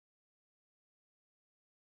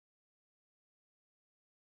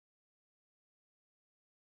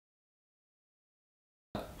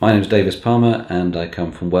My name is Davies Palmer and I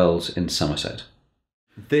come from Wells in Somerset.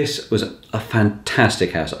 This was a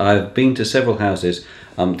fantastic house. I've been to several houses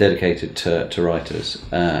dedicated to writers,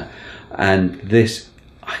 and this,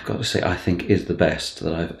 I've got to say, I think is the best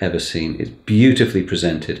that I've ever seen. It's beautifully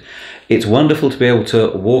presented. It's wonderful to be able to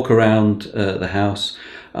walk around the house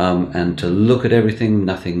and to look at everything.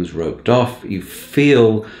 Nothing's roped off. You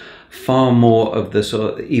feel far more of the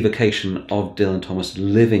sort of evocation of Dylan Thomas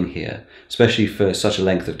living here, especially for such a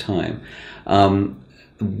length of time,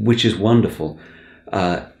 which is wonderful.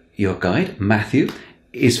 Your guide, Matthew,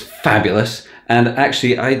 is fabulous. And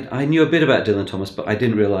actually, I knew a bit about Dylan Thomas, but I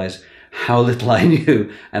didn't realise how little I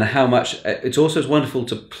knew and how much. It's also wonderful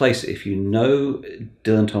to place it, if you know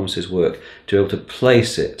Dylan Thomas's work, to be able to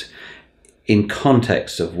place it in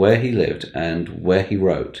context of where he lived and where he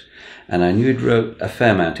wrote. And I knew he'd wrote a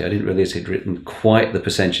fair amount here. I didn't realise he'd written quite the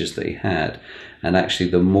percentages that he had. And actually,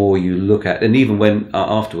 the more you look at, and even when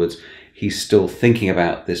afterwards, he's still thinking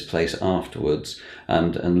about this place afterwards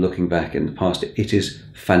and looking back in the past, it is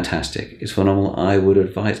fantastic. It's phenomenal. I would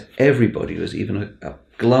advise everybody who has even a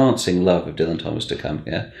glancing love of Dylan Thomas to come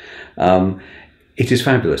here. It is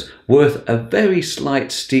fabulous. Worth a very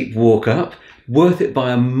slight steep walk up. Worth it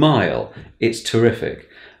by a mile. It's terrific.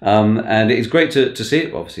 And it's great to see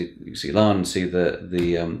it. Obviously, you see Larne and see the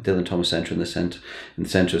Dylan Thomas Centre in the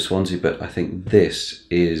centre of Swansea, but I think this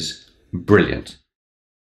is brilliant.